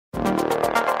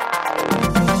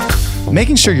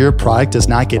Making sure your product does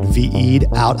not get VE'd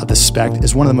out of the spec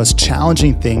is one of the most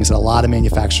challenging things that a lot of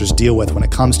manufacturers deal with when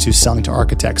it comes to selling to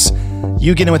architects.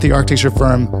 You get in with the architecture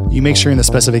firm, you make sure you're in the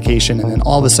specification, and then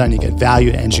all of a sudden you get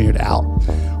value engineered out.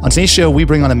 On today's show, we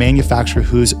bring on a manufacturer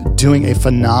who's doing a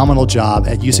phenomenal job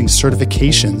at using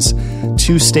certifications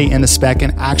to stay in the spec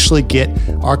and actually get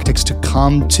architects to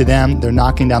come to them. They're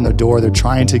knocking down their door. They're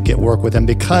trying to get work with them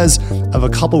because of a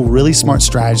couple really smart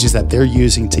strategies that they're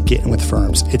using to get in with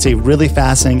firms. It's a really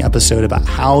fascinating episode about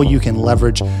how you can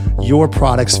leverage your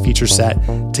product's feature set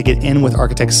to get in with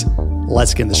architects.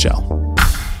 Let's get in the show.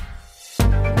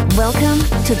 Welcome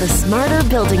to the Smarter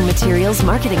Building Materials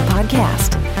Marketing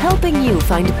Podcast, helping you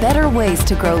find better ways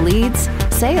to grow leads,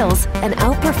 sales, and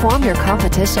outperform your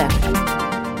competition.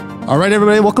 All right,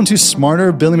 everybody, welcome to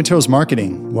Smarter Building Materials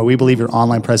Marketing, where we believe your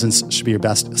online presence should be your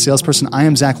best salesperson. I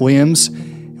am Zach Williams,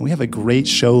 and we have a great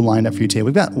show lined up for you today.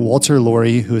 We've got Walter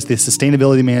Laurie, who is the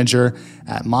Sustainability Manager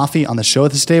at Moffy, on the show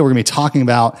with us today. We're going to be talking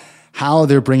about how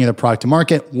they're bringing their product to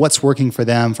market, what's working for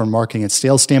them from a marketing and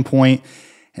sales standpoint,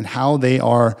 and how they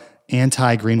are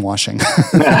anti-greenwashing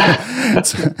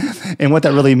and what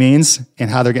that really means and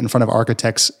how they're getting in front of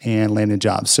architects and landing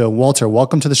jobs. So Walter,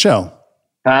 welcome to the show.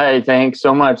 Hi, thanks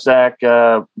so much, Zach.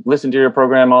 Listen to your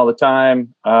program all the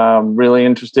time. Really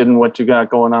interested in what you got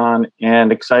going on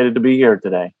and excited to be here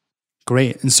today.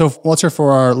 Great. And so Walter,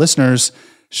 for our listeners,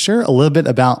 share a little bit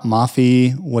about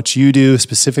Moffy, what you do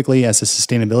specifically as a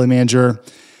sustainability manager,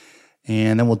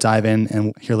 and then we'll dive in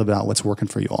and hear a little bit about what's working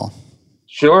for you all.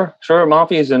 Sure.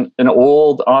 Moffy is an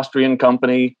old Austrian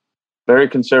company, very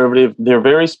conservative. They're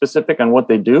very specific on what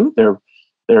they do.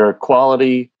 They're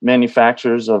quality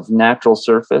manufacturers of natural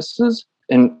surfaces.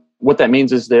 And what that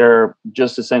means is they're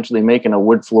just essentially making a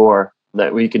wood floor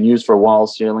that we can use for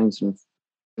walls, ceilings, and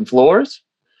floors.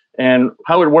 And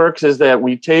how it works is that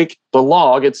we take the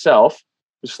log itself,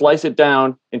 we slice it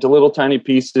down into little tiny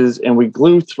pieces, and we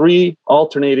glue 3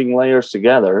 alternating layers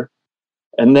together,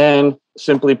 and then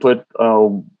simply put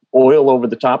oil over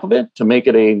the top of it to make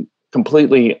it a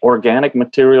completely organic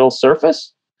material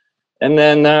surface. And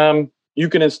then you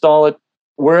can install it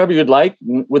wherever you'd like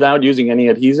without using any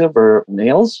adhesive or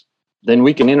nails. Then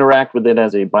we can interact with it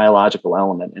as a biological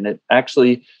element. And it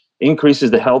actually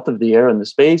increases the health of the air in the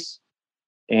space.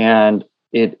 And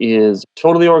it is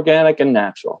totally organic and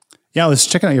natural. Yeah, I was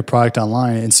checking out your product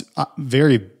online. It's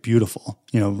very beautiful,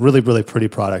 really, really pretty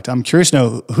product. I'm curious to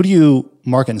know, who do you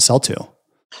market and sell to?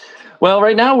 Well,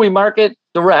 right now we market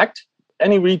direct.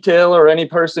 Any retailer or any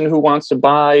person who wants to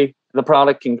buy the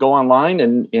product can go online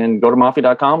and go to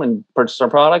Moffy.com and purchase our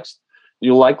products.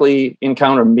 You'll likely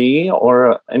encounter me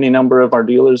or any number of our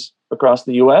dealers across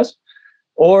the US.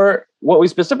 Or what we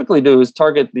specifically do is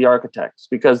target the architects,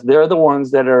 because they're the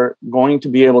ones that are going to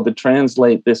be able to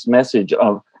translate this message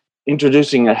of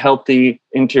introducing a healthy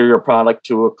interior product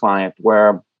to a client,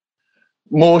 where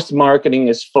most marketing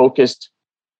is focused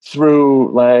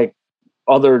through like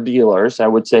other dealers, I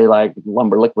would say like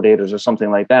Lumber Liquidators or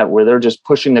something like that, where they're just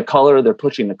pushing the color, they're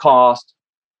pushing the cost.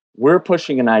 We're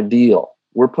pushing an ideal.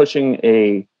 We're pushing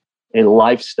a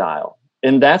lifestyle.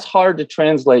 And that's hard to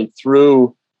translate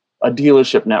through a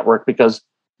dealership network, because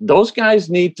those guys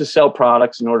need to sell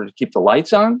products in order to keep the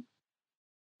lights on.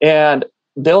 And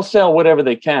they'll sell whatever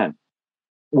they can.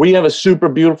 We have a super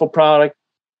beautiful product.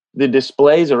 The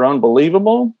displays are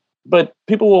unbelievable, but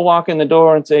people will walk in the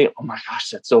door and say, "Oh my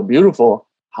gosh, that's so beautiful.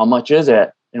 How much is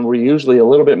it?" And we're usually a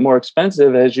little bit more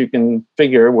expensive, as you can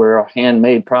figure. We're a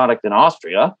handmade product in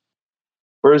Austria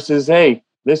versus, hey,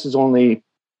 this is only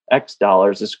X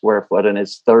dollars a square foot and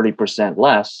it's 30%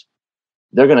 less.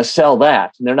 They're going to sell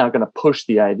that, and they're not going to push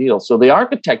the ideal. So the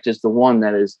architect is the one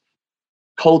that is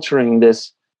culturing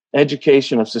this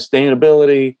education of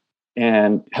sustainability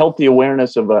and healthy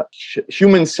awareness of a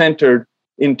human-centered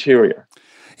interior.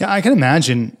 Yeah, I can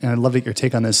imagine, and I'd love to get your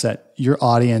take on this, that your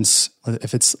audience,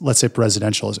 if it's, let's say,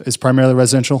 residential, is primarily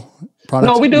residential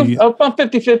products? No, we do about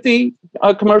 50-50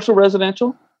 commercial,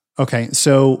 residential. Okay,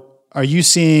 so are you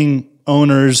seeing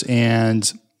owners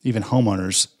and even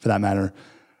homeowners, for that matter,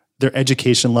 their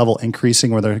education level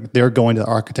increasing, where they're going to the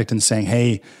architect and saying,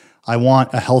 "Hey, I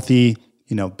want a healthy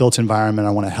built environment.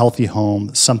 I want a healthy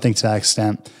home," something to that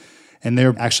extent, and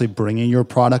they're actually bringing your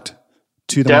product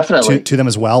to them, definitely. to them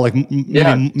as well, like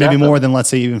maybe more than, let's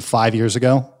say, even 5 years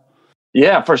ago?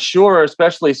 Yeah, for sure,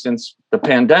 especially since the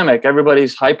pandemic.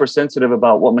 Everybody's hypersensitive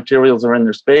about what materials are in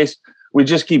their space. We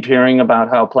just keep hearing about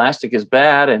how plastic is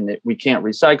bad and that we can't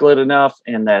recycle it enough,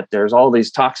 and that there's all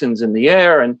these toxins in the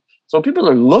air. And so people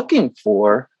are looking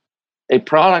for a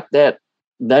product that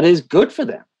is good for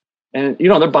them. And,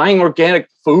 they're buying organic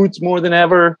foods more than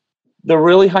ever. they're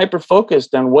really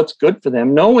hyper-focused on what's good for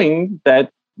them, knowing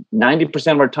that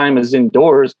 90% of our time is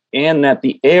indoors and that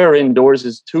the air indoors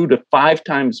is 2 to 5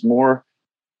 times more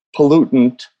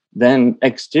pollutant than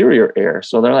exterior air.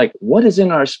 So they're like, what is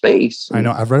in our space? I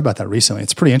know. I've read about that recently.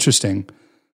 It's pretty interesting.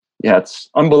 Yeah, it's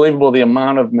unbelievable the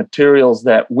amount of materials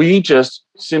that we just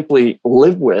simply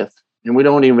live with, and we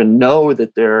don't even know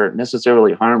that they're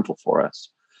necessarily harmful for us.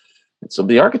 And so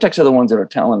the architects are the ones that are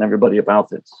telling everybody about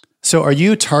this. So are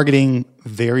you targeting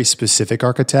very specific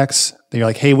architects? That you're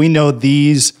like, hey, we know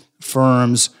these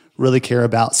firms really care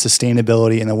about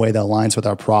sustainability in a way that aligns with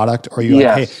our product? Or are you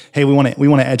like, hey, we want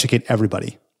to educate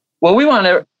everybody? Well, we want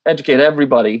to educate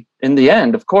everybody. In the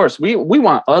end, of course, we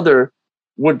want other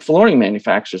wood flooring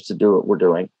manufacturers to do what we're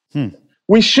doing.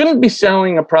 We shouldn't be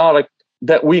selling a product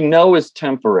that we know is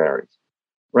temporary,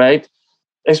 right?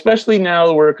 Especially now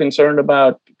that we're concerned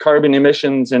about carbon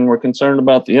emissions and we're concerned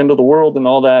about the end of the world and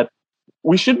all that.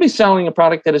 We should be selling a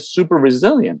product that is super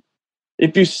resilient.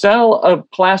 If you sell a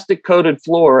plastic coated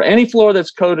floor, any floor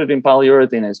that's coated in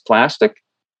polyurethane is plastic.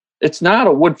 It's not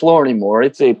a wood floor anymore.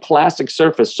 It's a plastic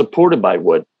surface supported by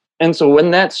wood. And so when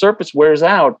that surface wears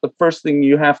out, the first thing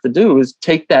you have to do is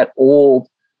take that old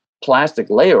plastic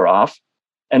layer off,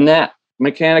 and that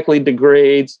mechanically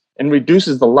degrades and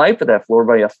reduces the life of that floor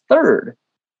by 1/3.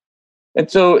 And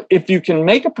so if you can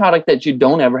make a product that you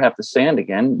don't ever have to sand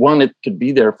again, one, it could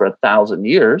be there for 1,000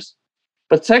 years.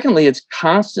 But secondly, it's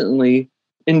constantly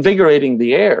invigorating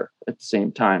the air at the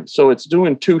same time. So it's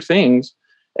doing two things.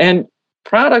 And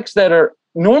products that are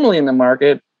normally in the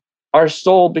market are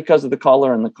sold because of the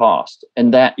color and the cost.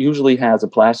 And that usually has a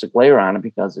plastic layer on it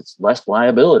because it's less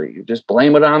liability. You just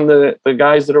blame it on the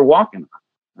guys that are walking on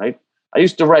it, right? I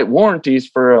used to write warranties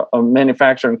for a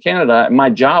manufacturer in Canada, and my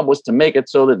job was to make it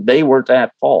so that they weren't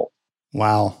at fault.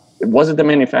 Wow. It wasn't the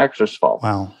manufacturer's fault.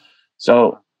 Wow.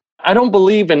 So I don't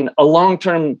believe in a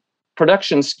long-term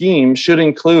production scheme should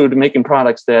include making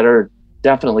products that are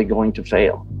definitely going to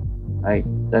fail. Right?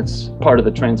 That's part of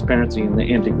the transparency and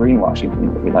the anti-greenwashing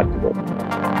thing that we like to do.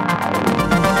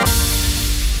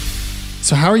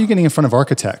 So how are you getting in front of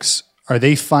architects? Are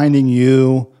they finding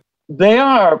you?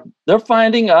 They're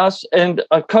finding us in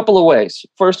a couple of ways.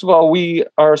 First of all, we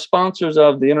are sponsors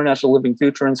of the International Living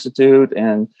Future Institute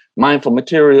and Mindful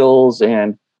Materials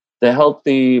and the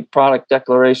Healthy Product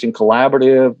Declaration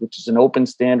Collaborative, which is an open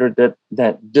standard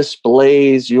that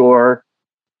displays your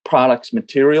product's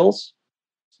materials.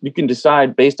 You can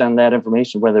decide based on that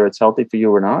information whether it's healthy for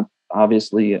you or not.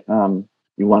 Obviously,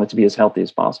 you want it to be as healthy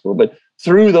as possible. But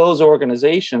through those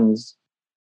organizations,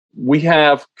 we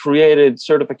have created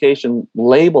certification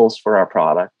labels for our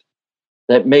product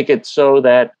that make it so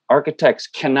that architects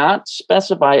cannot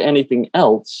specify anything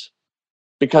else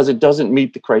because it doesn't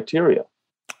meet the criteria.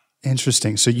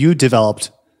 Interesting. So you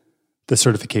developed the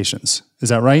certifications, is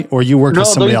that right? Or you worked with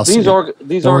somebody else?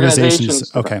 These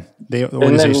organizations. Okay.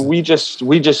 And then we just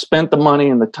spent the money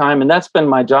and the time, and that's been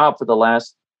my job for the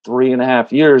last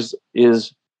 3.5 years,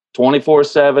 is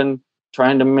 24/7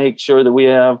 trying to make sure that we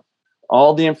have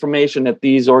all the information that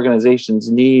these organizations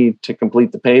need to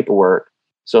complete the paperwork,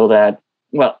 so that,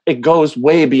 well, it goes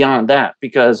way beyond that,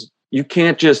 because you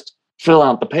can't just fill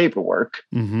out the paperwork.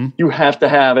 Mm-hmm. You have to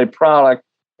have a product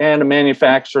and a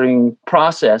manufacturing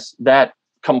process that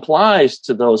complies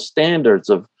to those standards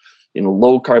of,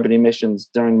 low carbon emissions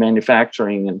during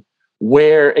manufacturing, and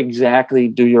where exactly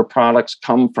do your products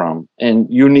come from? And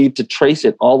you need to trace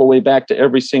it all the way back to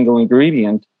every single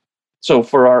ingredient. So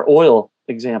for our oil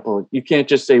example, you can't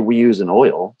just say we use an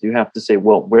oil. You have to say,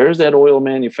 well, where's that oil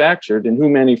manufactured and who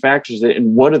manufactures it?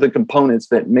 And what are the components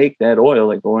that make that oil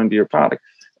that go into your product?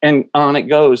 And on it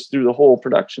goes through the whole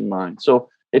production line. So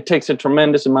it takes a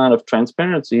tremendous amount of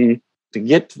transparency to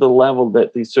get to the level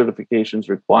that these certifications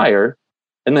require.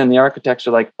 And then the architects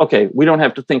are like, okay, we don't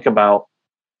have to think about,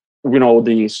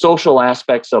 the social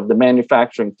aspects of the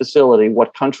manufacturing facility,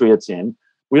 what country it's in.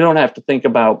 We don't have to think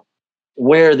about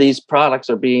where these products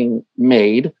are being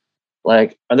made.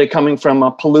 Like, are they coming from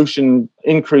a pollution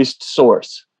increased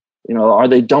source? Are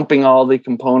they dumping all the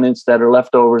components that are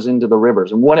leftovers into the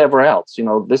rivers and whatever else?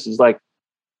 This is like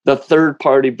the third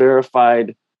party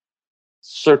verified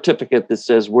certificate that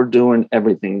says we're doing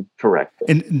everything correctly.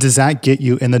 And does that get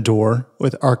you in the door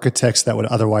with architects that would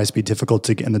otherwise be difficult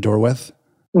to get in the door with?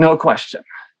 No question.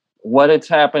 What has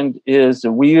happened is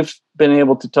that we've been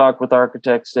able to talk with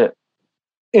architects that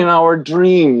in our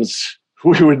dreams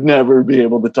we would never be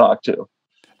able to talk to.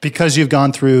 Because you've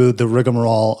gone through the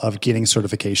rigmarole of getting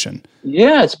certification.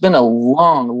 Yeah, it's been a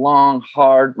long,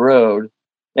 hard road.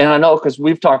 And I know, because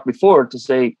we've talked before to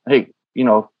say, hey,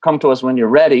 come to us when you're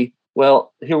ready.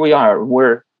 Well, here we are.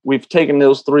 We've taken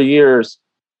those 3 years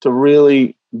to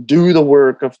really do the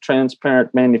work of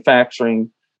transparent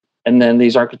manufacturing. And then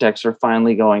these architects are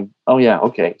finally going, oh yeah,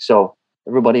 okay, so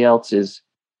everybody else is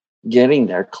getting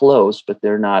there close, but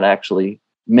they're not actually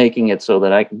making it so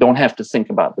that I don't have to think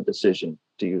about the decision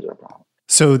to use our product.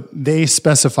 So they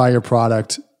specify your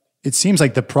product. It seems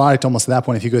like the product almost at that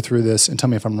point, if you go through this, and tell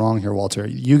me if I'm wrong here, Walter,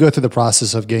 you go through the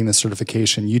process of getting the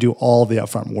certification, you do all the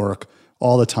upfront work,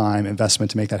 all the time,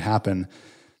 investment to make that happen.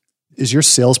 Is your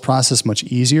sales process much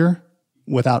easier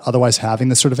without otherwise having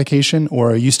the certification?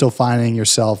 Or are you still finding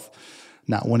yourself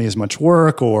not winning as much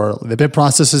work, or the bid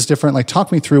process is different? Like,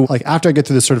 talk me through, like, after I get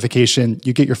through the certification,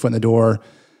 you get your foot in the door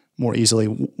more easily.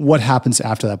 What happens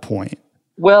after that point?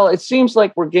 Well, it seems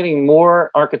like we're getting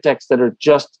more architects that are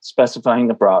just specifying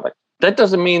the product. That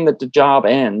doesn't mean that the job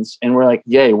ends and we're like,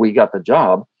 yay, we got the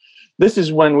job. This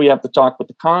is when we have to talk with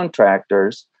the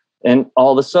contractors and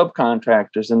all the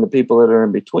subcontractors and the people that are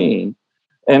in between.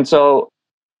 And so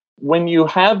when you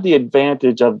have the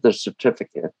advantage of the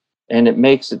certificate and it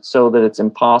makes it so that it's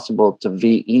impossible to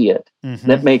VE it,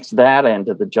 that makes that end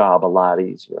of the job a lot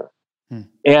easier.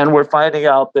 And we're finding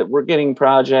out that we're getting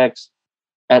projects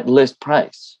at list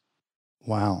price.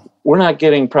 Wow. We're not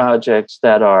getting projects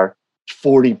that are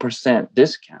 40%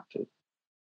 discounted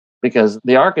because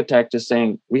the architect is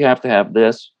saying, we have to have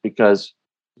this because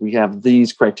we have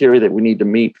these criteria that we need to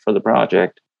meet for the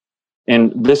project.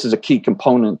 And this is a key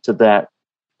component to that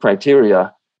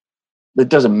criteria. It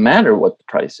doesn't matter what the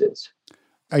price is.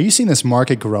 Are you seeing this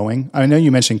market growing? I know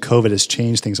you mentioned COVID has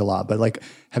changed things a lot, but like,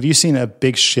 have you seen a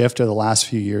big shift over the last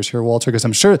few years here, Walter? Because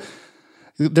I'm sure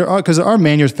there are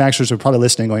manufacturers who are probably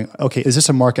listening going, okay, is this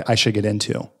a market I should get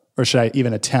into? Or should I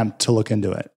even attempt to look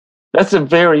into it? That's a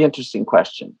very interesting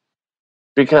question,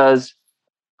 because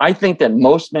I think that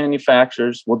most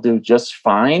manufacturers will do just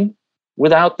fine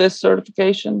without this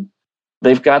certification.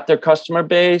 They've got their customer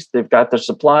base, they've got their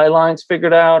supply lines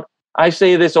figured out. I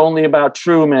say this only about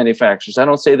true manufacturers. I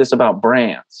don't say this about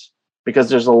brands, because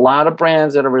there's a lot of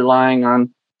brands that are relying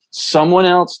on someone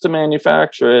else to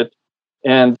manufacture it.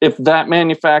 And if that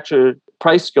manufacturer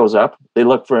price goes up, they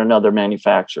look for another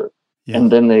manufacturer. Yeah.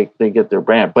 And then they get their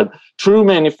brand. But true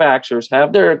manufacturers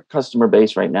have their customer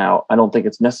base right now. I don't think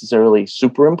it's necessarily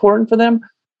super important for them.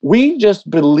 We just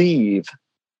believe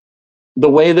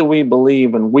the way that we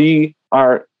believe, and we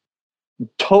are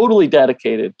totally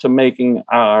dedicated to making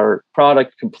our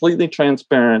product completely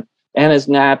transparent and as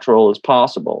natural as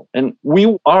possible. And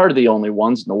we are the only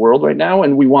ones in the world right now,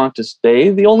 and we want to stay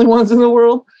the only ones in the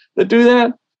world that do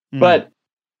that. But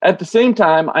at the same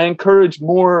time, I encourage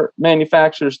more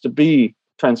manufacturers to be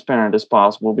transparent as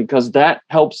possible, because that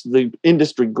helps the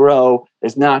industry grow.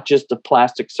 It's not just a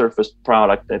plastic surface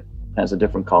product that has a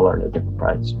different color and a different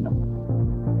price.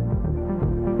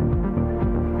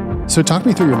 So talk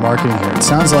me through your marketing here. It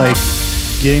sounds like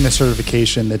getting the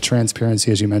certification, the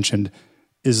transparency, as you mentioned,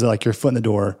 is like your foot in the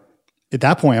door. At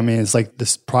that point, I mean, it's like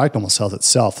this product almost sells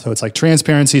itself. So it's like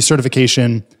transparency,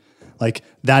 certification, like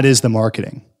that is the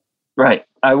marketing. Right.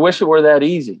 I wish it were that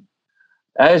easy.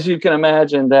 As you can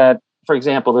imagine that, for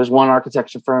example, there's one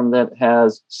architecture firm that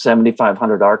has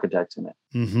 7,500 architects in it.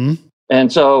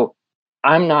 And so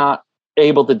I'm not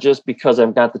able to, just because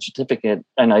I've got the certificate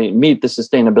and I meet the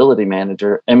sustainability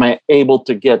manager, am I able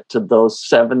to get to those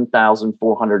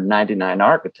 7,499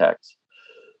 architects?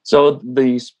 So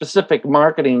the specific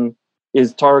marketing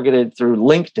is targeted through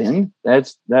LinkedIn.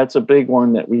 That's a big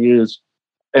one that we use.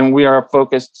 And we are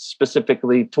focused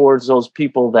specifically towards those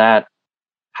people that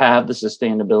have the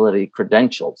sustainability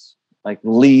credentials, like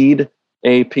LEED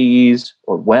APs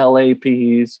or WELL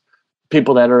APs,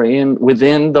 people that are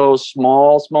within those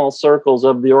small circles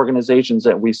of the organizations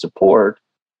that we support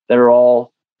that are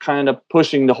all kind of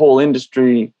pushing the whole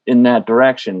industry in that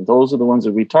direction. Those are the ones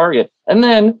that we target. And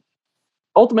then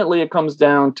ultimately it comes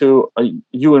down to a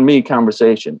you and me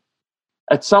conversation.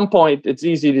 At some point, it's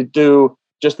easy to do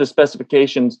just the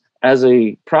specifications as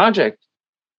a project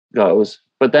goes,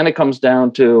 but then it comes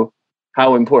down to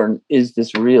how important is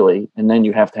this really? And then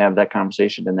you have to have that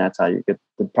conversation, and that's how you get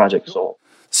the project sold.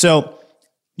 So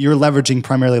you're leveraging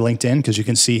primarily LinkedIn because you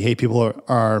can see, hey, people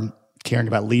are caring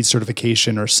about LEED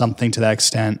certification or something to that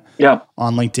extent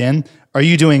on LinkedIn. Are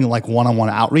you doing like one-on-one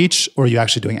outreach, or are you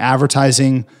actually doing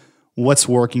advertising? What's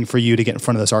working for you to get in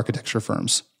front of those architecture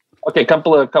firms? Okay,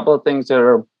 couple of things that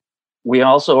are. We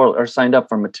also are signed up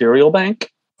for Material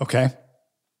Bank. Okay.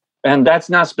 And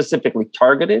that's not specifically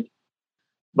targeted,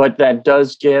 but that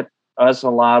does get us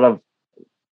a lot of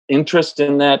interest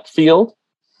in that field.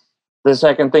 The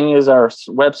second thing is our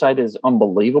website is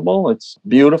unbelievable. It's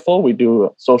beautiful. We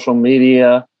do social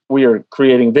media. We are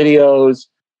creating videos.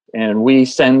 And we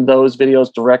send those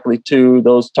videos directly to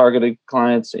those targeted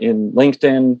clients in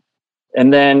LinkedIn.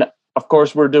 And then, of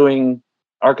course, we're doing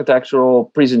architectural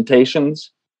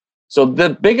presentations. So the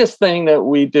biggest thing that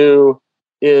we do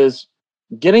is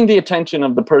getting the attention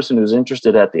of the person who's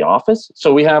interested at the office.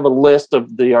 So we have a list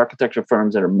of the architecture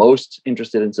firms that are most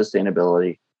interested in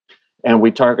sustainability, and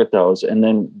we target those. And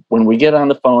then when we get on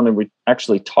the phone and we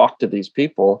actually talk to these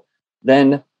people,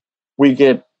 then we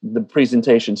get the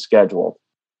presentation scheduled.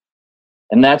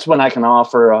 And that's when I can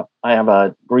offer, I have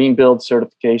a green build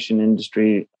certification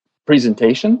industry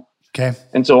presentation. Okay.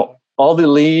 And so all the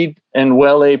LEED and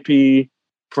WELL AP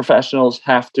professionals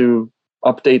have to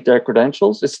update their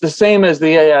credentials. It's the same as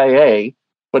the AIA,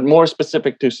 but more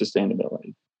specific to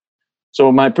sustainability.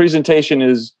 So my presentation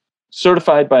is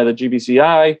certified by the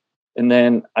GBCI, and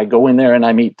then I go in there and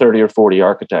I meet 30 or 40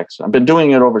 architects. I've been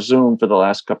doing it over Zoom for the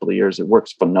last couple of years. It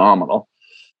works phenomenal.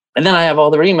 And then I have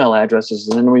all their email addresses,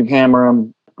 and then we hammer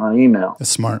them on email. That's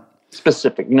smart.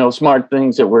 Specific, smart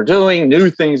things that we're doing,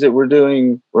 new things that we're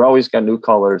doing. We're always got new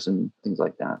colors and things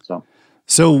like that.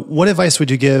 So what advice would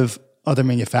you give other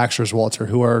manufacturers, Walter,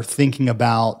 who are thinking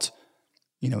about,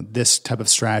 this type of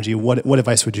strategy? What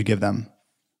advice would you give them?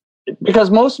 Because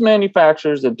most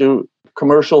manufacturers that do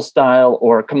commercial style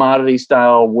or commodity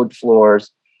style wood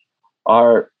floors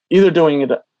are either doing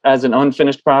it as an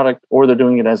unfinished product or they're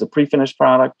doing it as a pre-finished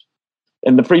product.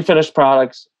 And the pre-finished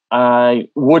products, I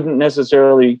wouldn't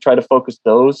necessarily try to focus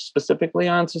those specifically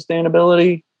on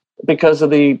sustainability because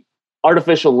of the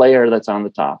artificial layer that's on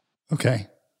the top. Okay.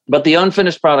 But the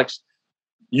unfinished products,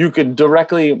 you could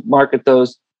directly market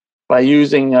those by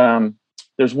using,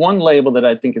 there's one label that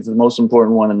I think is the most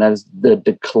important one, and that is the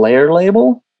Declare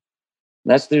label.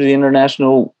 That's through the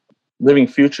International Living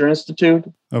Future Institute.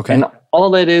 Okay. And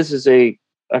all that is a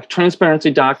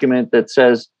transparency document that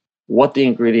says what the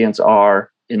ingredients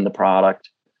are in the product.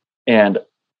 And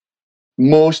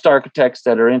most architects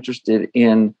that are interested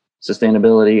in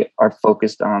sustainability are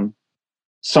focused on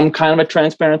some kind of a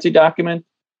transparency document.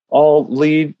 All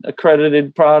LEED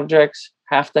accredited projects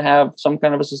have to have some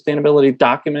kind of a sustainability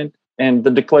document, and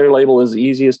the Declare label is the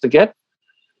easiest to get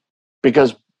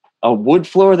because a wood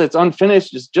floor that's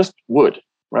unfinished is just wood,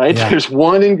 right? Yeah. There's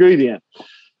one ingredient.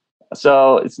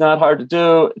 So it's not hard to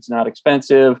do. It's not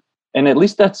expensive. And at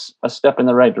least that's a step in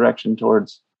the right direction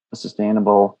towards a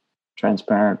sustainable,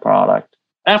 transparent product.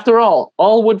 After all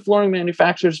wood flooring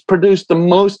manufacturers produce the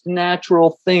most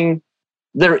natural thing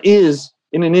there is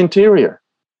in an interior.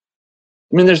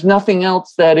 I mean, there's nothing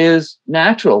else that is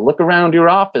natural. Look around your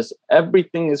office.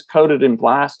 Everything is coated in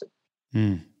plastic.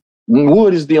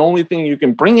 Wood is the only thing you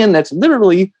can bring in that's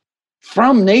literally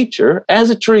from nature as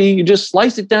a tree. You just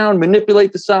slice it down,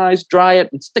 manipulate the size, dry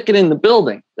it, and stick it in the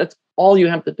building. That's all you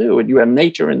have to do. And you have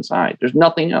nature inside. There's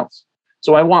nothing else.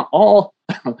 So I want all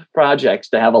projects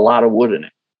to have a lot of wood in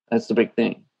it. That's the big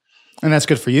thing. And that's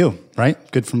good for you, right?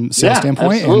 Good from a sales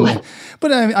standpoint. Absolutely.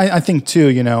 But I think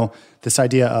too, this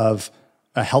idea of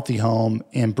a healthy home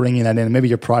and bringing that in, maybe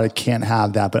your product can't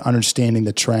have that, but understanding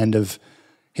the trend of,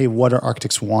 hey, what are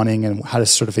architects wanting and how does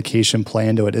certification play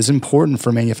into it is important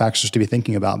for manufacturers to be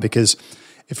thinking about, because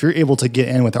if you're able to get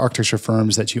in with the architecture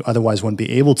firms that you otherwise wouldn't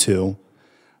be able to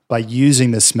by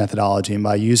using this methodology and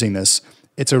by using this,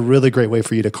 it's a really great way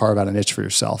for you to carve out a niche for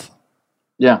yourself.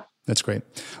 Yeah. That's great.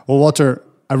 Well, Walter,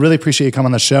 I really appreciate you coming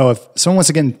on the show. If someone wants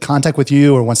to get in contact with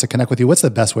you or wants to connect with you, what's the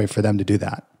best way for them to do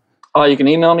that? You can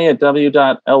email me at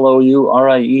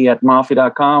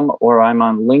w.lourie@maffi.com, or I'm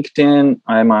on LinkedIn,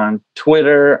 I'm on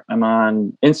Twitter, I'm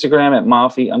on Instagram at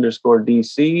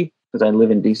Maffi_DC because I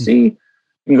live in DC. You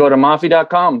can go to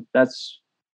Maffi.com. That's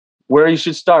where you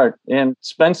should start and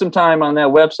spend some time on that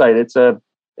website. It's a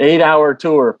 8-hour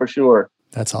tour for sure.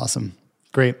 That's awesome.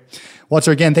 Great.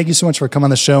 Walter, again, thank you so much for coming on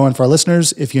the show. And for our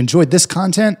listeners, if you enjoyed this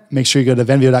content, make sure you go to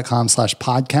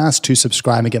venveo.com/podcast to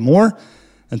subscribe and get more.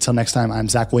 Until next time, I'm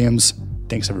Zach Williams.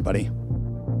 Thanks, everybody.